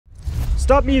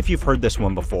Stop me if you've heard this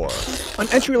one before. An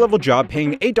entry-level job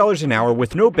paying $8 an hour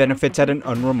with no benefits at an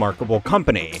unremarkable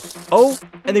company. Oh,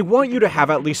 and they want you to have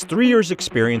at least 3 years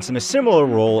experience in a similar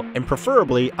role and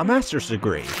preferably a master's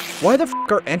degree. Why the f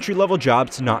are entry-level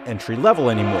jobs not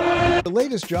entry-level anymore? The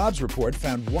latest jobs report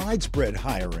found widespread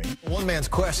hiring. One man's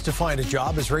quest to find a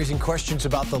job is raising questions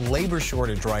about the labor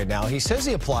shortage right now. He says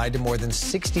he applied to more than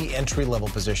 60 entry-level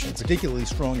positions. Particularly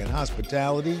strong in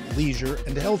hospitality, leisure,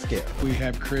 and healthcare. We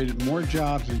have created more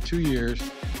jobs in 2 years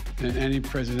than any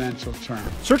presidential term.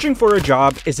 Searching for a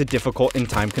job is a difficult and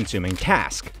time-consuming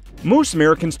task. Most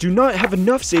Americans do not have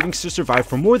enough savings to survive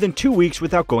for more than 2 weeks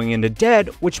without going into debt,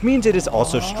 which means it is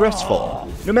also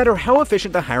stressful. No matter how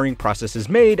efficient the hiring process is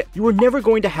made, you are never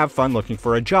going to have fun looking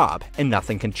for a job, and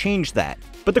nothing can change that.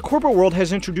 But the corporate world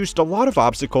has introduced a lot of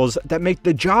obstacles that make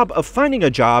the job of finding a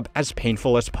job as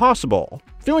painful as possible.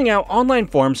 Filling out online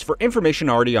forms for information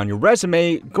already on your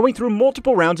resume, going through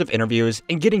multiple rounds of interviews,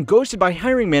 and getting ghosted by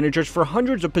hiring managers for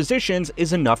hundreds of positions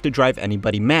is enough to drive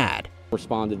anybody mad.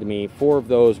 Responded to me. 4 of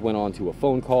those went on to a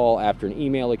phone call after an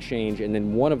email exchange, and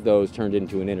then 1 of those turned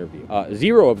into an interview.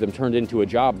 0 of them turned into a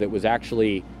job that was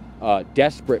actually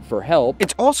desperate for help.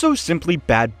 It's also simply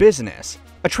bad business.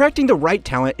 Attracting the right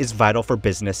talent is vital for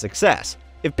business success.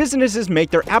 If businesses make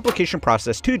their application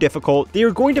process too difficult, they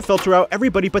are going to filter out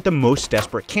everybody but the most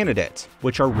desperate candidates,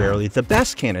 which are rarely the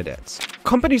best candidates.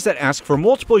 Companies that ask for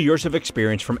multiple years of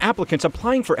experience from applicants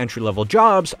applying for entry-level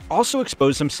jobs also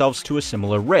expose themselves to a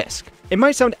similar risk. It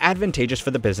might sound advantageous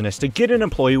for the business to get an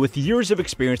employee with years of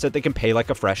experience that they can pay like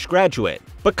a fresh graduate,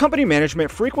 but company management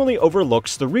frequently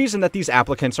overlooks the reason that these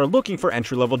applicants are looking for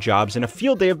entry-level jobs in a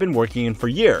field they have been working in for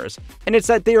years, and it's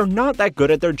that they are not that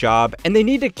good at their job and they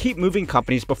need to keep moving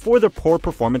companies before their poor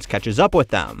performance catches up with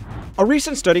them. A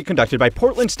recent study conducted by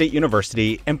Portland State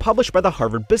University and published by the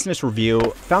Harvard Business Review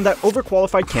found that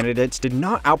overqualified candidates did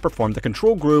not outperform the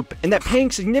control group, and that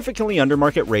paying significantly under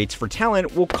market rates for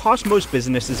talent will cost most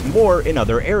businesses more in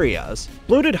other areas.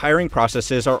 Bloated hiring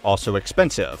processes are also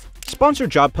expensive.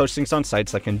 Sponsored job postings on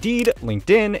sites like Indeed,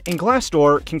 LinkedIn, and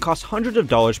Glassdoor can cost hundreds of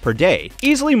dollars per day,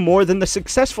 easily more than the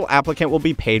successful applicant will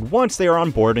be paid once they are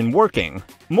on board and working.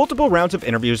 Multiple rounds of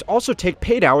interviews also take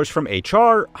paid hours from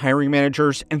HR, hiring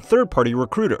managers, and third-party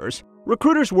recruiters.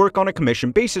 Recruiters work on a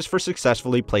commission basis for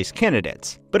successfully placed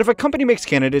candidates. But if a company makes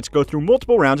candidates go through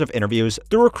multiple rounds of interviews,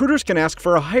 the recruiters can ask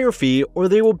for a higher fee, or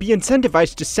they will be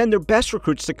incentivized to send their best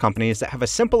recruits to companies that have a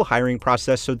simple hiring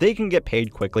process so they can get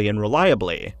paid quickly and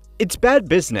reliably. It's bad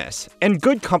business, and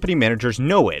good company managers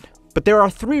know it, but there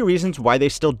are 3 reasons why they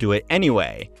still do it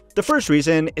anyway. The first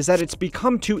reason is that it's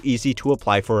become too easy to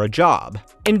apply for a job.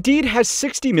 Indeed has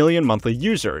 60 million monthly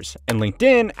users, and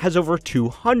LinkedIn has over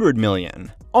 200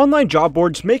 million. Online job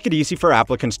boards make it easy for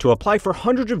applicants to apply for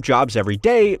hundreds of jobs every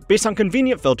day based on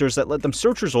convenient filters that let them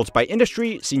search results by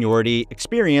industry, seniority,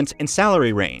 experience, and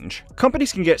salary range.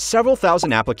 Companies can get several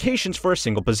thousand applications for a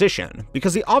single position,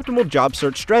 because the optimal job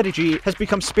search strategy has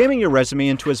become spamming your resume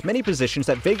into as many positions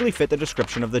that vaguely fit the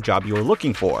description of the job you are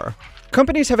looking for.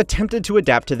 Companies have attempted to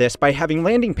adapt to this by having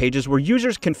landing pages where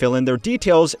users can fill in their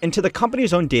details into the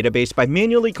company's own database by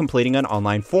manually completing an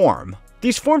online form.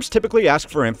 These forms typically ask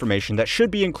for information that should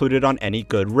be included on any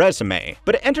good resume,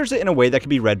 but it enters it in a way that can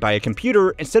be read by a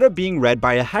computer instead of being read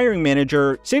by a hiring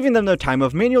manager, saving them the time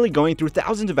of manually going through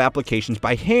thousands of applications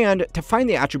by hand to find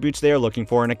the attributes they are looking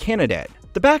for in a candidate.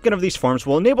 The backend of these forms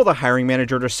will enable the hiring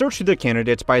manager to search through the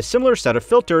candidates by a similar set of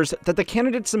filters that the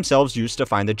candidates themselves use to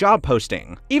find the job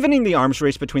posting, evening the arms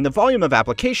race between the volume of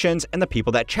applications and the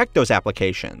people that check those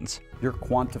applications. You're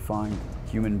quantifying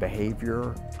human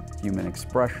behavior, human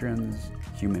expressions,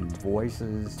 human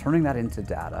voices, turning that into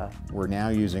data. We're now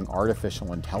using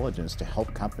artificial intelligence to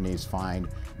help companies find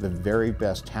the very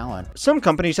best talent. Some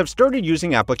companies have started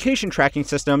using application tracking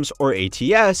systems, or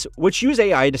ATS, which use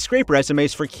AI to scrape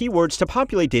resumes for keywords to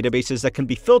populate databases that can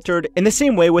be filtered in the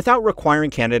same way without requiring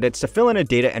candidates to fill in a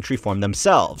data entry form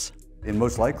themselves. And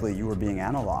most likely you were being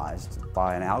analyzed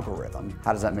by an algorithm.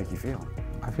 How does that make you feel?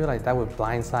 I feel like that would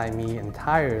blindside me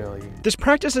entirely. This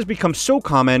practice has become so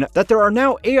common that there are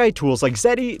now AI tools like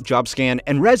Getty, JobScan,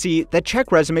 and Rezi that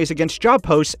check resumes against job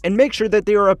posts and make sure that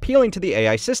they are appealing to the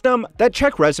AI system that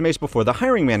check resumes before the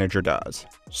hiring manager does.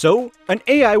 So, an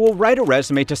AI will write a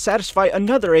resume to satisfy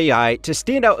another AI to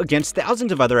stand out against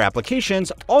thousands of other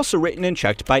applications also written and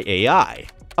checked by AI.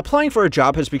 Applying for a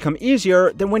job has become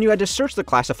easier than when you had to search the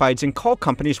classifieds and call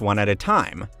companies one at a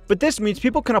time. But this means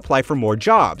people can apply for more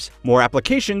jobs. More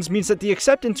applications means that the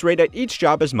acceptance rate at each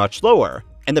job is much lower.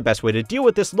 And the best way to deal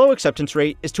with this low acceptance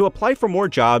rate is to apply for more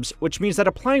jobs, which means that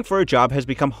applying for a job has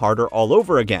become harder all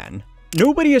over again.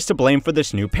 Nobody is to blame for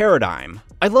this new paradigm.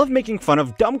 I love making fun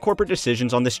of dumb corporate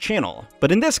decisions on this channel,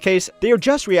 but in this case, they are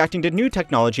just reacting to new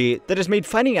technology that has made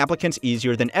finding applicants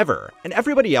easier than ever, and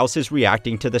everybody else is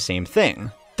reacting to the same thing.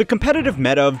 The competitive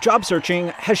meta of job searching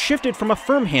has shifted from a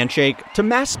firm handshake to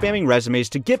mass spamming resumes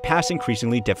to get past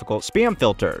increasingly difficult spam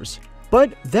filters.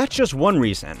 But that's just one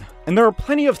reason, and there are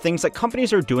plenty of things that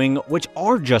companies are doing which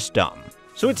are just dumb.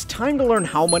 So it's time to learn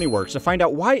how money works to find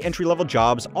out why entry-level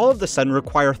jobs all of a sudden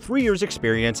require 3 years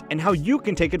experience and how you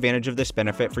can take advantage of this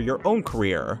benefit for your own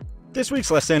career. This week's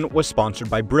lesson was sponsored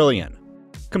by Brilliant.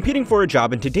 Competing for a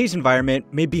job in today's environment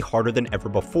may be harder than ever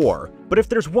before, but if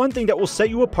there's one thing that will set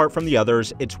you apart from the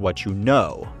others, it's what you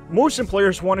know. Most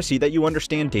employers want to see that you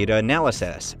understand data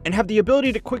analysis and have the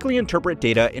ability to quickly interpret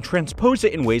data and transpose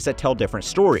it in ways that tell different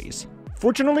stories.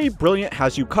 Fortunately, Brilliant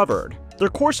has you covered. Their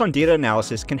course on data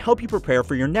analysis can help you prepare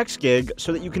for your next gig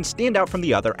so that you can stand out from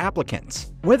the other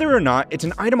applicants. Whether or not it's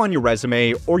an item on your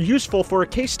resume or useful for a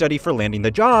case study for landing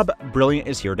the job, Brilliant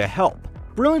is here to help.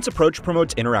 Brilliant's approach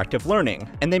promotes interactive learning,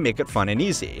 and they make it fun and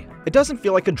easy. It doesn't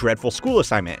feel like a dreadful school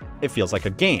assignment, it feels like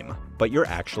a game, but you're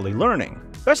actually learning.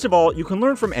 Best of all, you can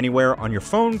learn from anywhere on your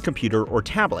phone, computer, or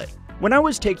tablet. When I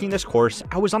was taking this course,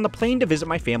 I was on the plane to visit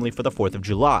my family for the 4th of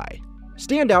July.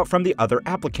 Stand out from the other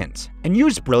applicants, and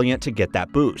use Brilliant to get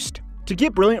that boost. To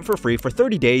get Brilliant for free for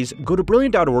 30 days, go to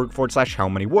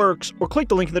brilliant.org/howmoneyworks or click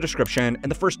the link in the description,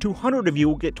 and the first 200 of you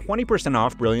will get 20%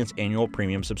 off Brilliant's annual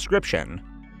premium subscription.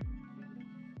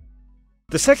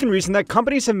 The second reason that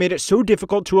companies have made it so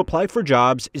difficult to apply for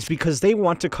jobs is because they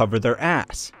want to cover their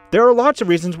ass. There are lots of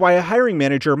reasons why a hiring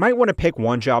manager might want to pick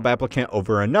one job applicant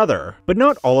over another, but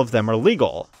not all of them are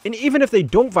legal. And even if they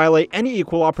don't violate any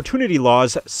equal opportunity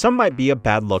laws, some might be a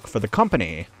bad look for the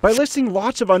company. By listing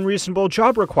lots of unreasonable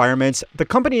job requirements, the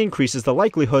company increases the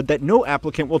likelihood that no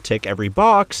applicant will tick every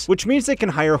box, which means they can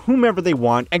hire whomever they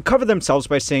want and cover themselves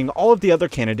by saying all of the other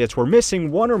candidates were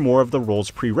missing one or more of the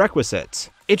role's prerequisites.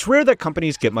 It's rare that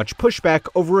companies get much pushback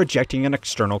over rejecting an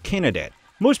external candidate.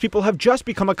 Most people have just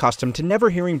become accustomed to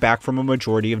never hearing back from a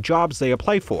majority of jobs they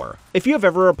apply for. If you have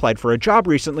ever applied for a job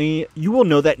recently, you will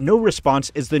know that no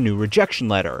response is the new rejection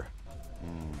letter.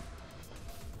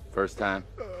 First time.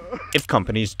 If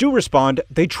companies do respond,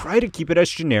 they try to keep it as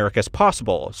generic as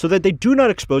possible, so that they do not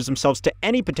expose themselves to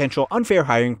any potential unfair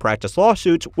hiring practice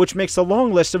lawsuits, which makes the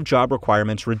long list of job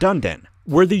requirements redundant.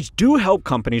 Where these do help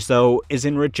companies, though, is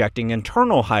in rejecting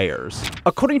internal hires.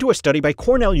 According to a study by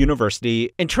Cornell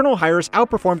University, internal hires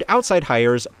outperformed outside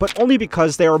hires, but only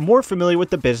because they are more familiar with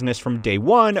the business from day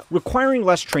one, requiring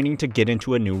less training to get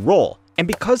into a new role, and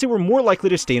because they were more likely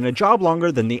to stay in a job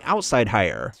longer than the outside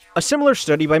hire. A similar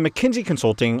study by McKinsey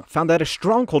Consulting found that a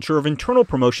strong culture of internal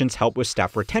promotions helped with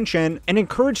staff retention and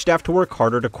encouraged staff to work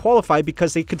harder to qualify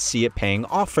because they could see it paying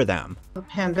off for them. The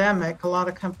pandemic, a lot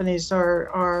of companies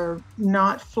are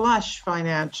not flush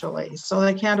financially, so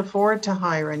they can't afford to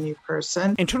hire a new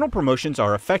person. Internal promotions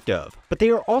are effective, but they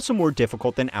are also more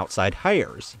difficult than outside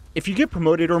hires. If you get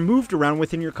promoted or moved around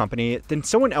within your company, then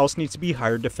someone else needs to be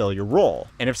hired to fill your role.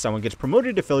 And if someone gets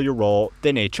promoted to fill your role,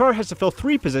 then HR has to fill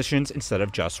 3 positions instead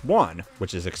of just 1,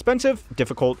 which is expensive,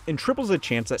 difficult, and triples the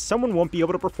chance that someone won't be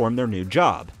able to perform their new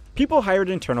job. People hired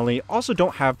internally also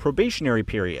don't have probationary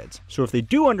periods, so if they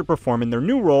do underperform in their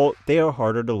new role, they are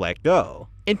harder to let go.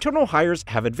 Internal hires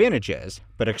have advantages,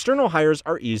 but external hires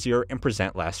are easier and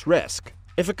present less risk.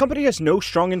 If a company has no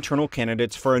strong internal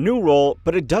candidates for a new role,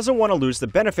 but it doesn't want to lose the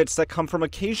benefits that come from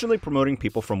occasionally promoting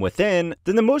people from within,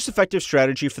 then the most effective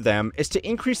strategy for them is to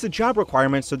increase the job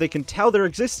requirements so they can tell their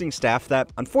existing staff that,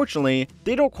 unfortunately,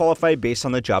 they don't qualify based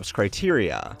on the job's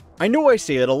criteria. I know I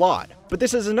say it a lot, but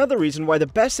this is another reason why the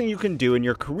best thing you can do in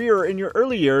your career in your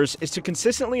early years is to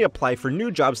consistently apply for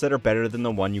new jobs that are better than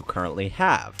the one you currently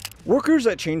have. Workers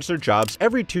that change their jobs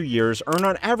every 2 years earn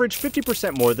on average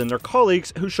 50% more than their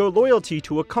colleagues who show loyalty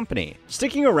to a company.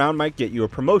 Sticking around might get you a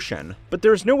promotion, but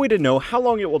there's no way to know how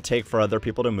long it will take for other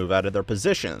people to move out of their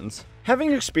positions.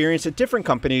 Having experience at different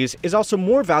companies is also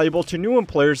more valuable to new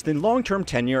employers than long-term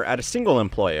tenure at a single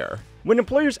employer. When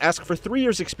employers ask for 3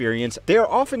 years experience, they are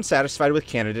often satisfied with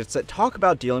candidates that talk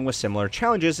about dealing with similar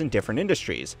challenges in different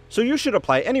industries. So you should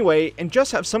apply anyway and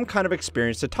just have some kind of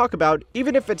experience to talk about,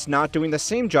 even if it's not doing the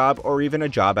same job or even a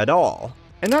job at all.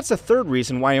 And that's the third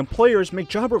reason why employers make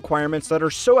job requirements that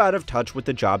are so out of touch with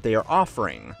the job they are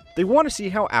offering. They want to see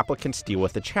how applicants deal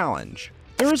with the challenge.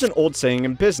 There is an old saying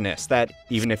in business that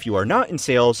even if you are not in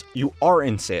sales, you are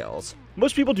in sales.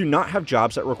 Most people do not have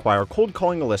jobs that require cold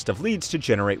calling a list of leads to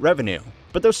generate revenue,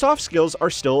 but those soft skills are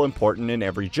still important in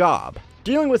every job.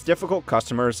 Dealing with difficult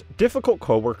customers, difficult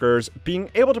coworkers,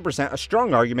 being able to present a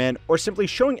strong argument, or simply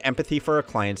showing empathy for a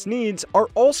client's needs are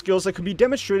all skills that can be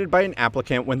demonstrated by an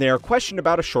applicant when they are questioned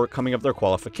about a shortcoming of their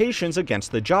qualifications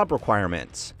against the job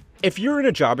requirements. If you're in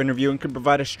a job interview and can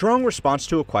provide a strong response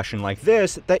to a question like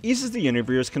this that eases the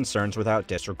interviewer's concerns without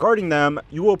disregarding them,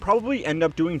 you will probably end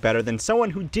up doing better than someone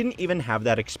who didn't even have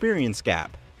that experience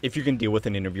gap. If you can deal with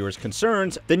an interviewer's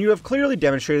concerns, then you have clearly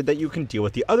demonstrated that you can deal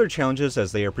with the other challenges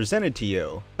as they are presented to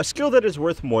you, a skill that is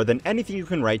worth more than anything you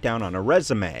can write down on a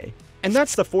resume. And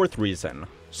that's the fourth reason.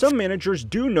 Some managers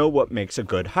do know what makes a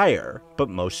good hire, but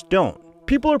most don't.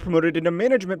 People are promoted into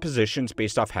management positions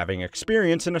based off having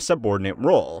experience in a subordinate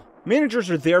role. Managers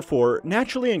are therefore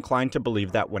naturally inclined to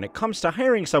believe that when it comes to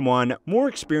hiring someone, more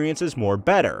experience is more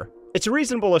better. It's a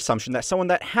reasonable assumption that someone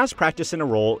that has practice in a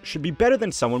role should be better than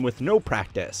someone with no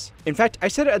practice. In fact, I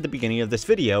said it at the beginning of this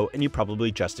video and you probably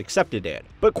just accepted it.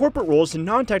 But corporate roles in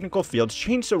non-technical fields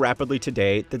change so rapidly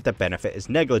today that the benefit is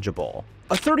negligible.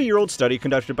 A 30-year-old study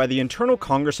conducted by the Internal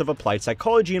Congress of Applied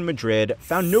Psychology in Madrid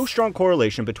found no strong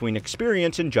correlation between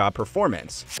experience and job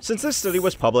performance. Since this study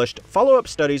was published, follow-up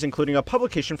studies including a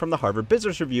publication from the Harvard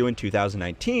Business Review in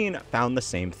 2019 found the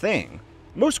same thing.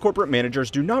 Most corporate managers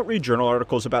do not read journal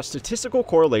articles about statistical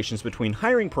correlations between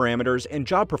hiring parameters and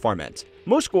job performance.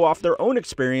 Most go off their own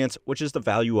experience, which is the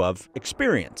value of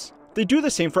experience. They do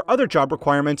the same for other job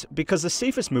requirements because the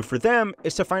safest move for them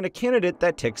is to find a candidate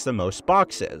that ticks the most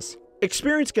boxes.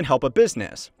 Experience can help a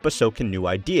business, but so can new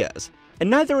ideas. And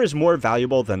neither is more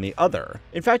valuable than the other.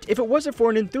 In fact, if it wasn't for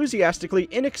an enthusiastically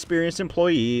inexperienced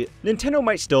employee, Nintendo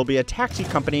might still be a taxi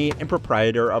company and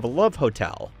proprietor of a love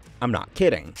hotel. I'm not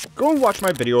kidding. Go and watch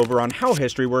my video over on how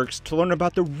history works to learn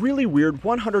about the really weird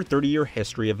 130-year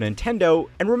history of Nintendo,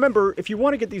 and remember, if you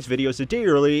want to get these videos a day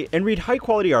early and read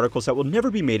high-quality articles that will never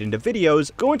be made into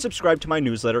videos, go and subscribe to my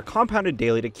newsletter Compounded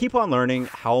Daily to keep on learning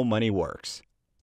how money works.